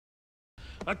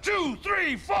A 2,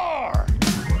 3, 4. Oh,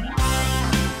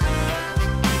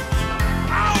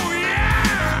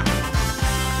 yeah!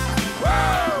 Woo!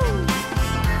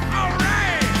 All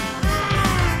right!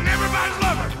 Everybody's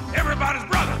lover, everybody's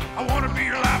brother. I want to be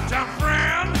your lifetime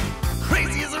friend.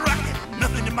 Crazy as a rocket,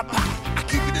 nothing in my pocket. I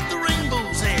keep it at the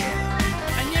rainbow's end.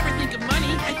 I never think of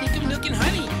money, I think of milk and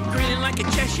honey. Grinning like a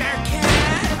Cheshire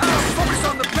cat. Focus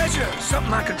on the pleasure,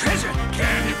 something I can treasure.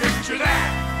 Can you picture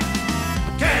that?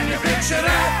 Can you picture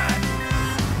that?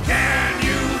 Can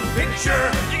you picture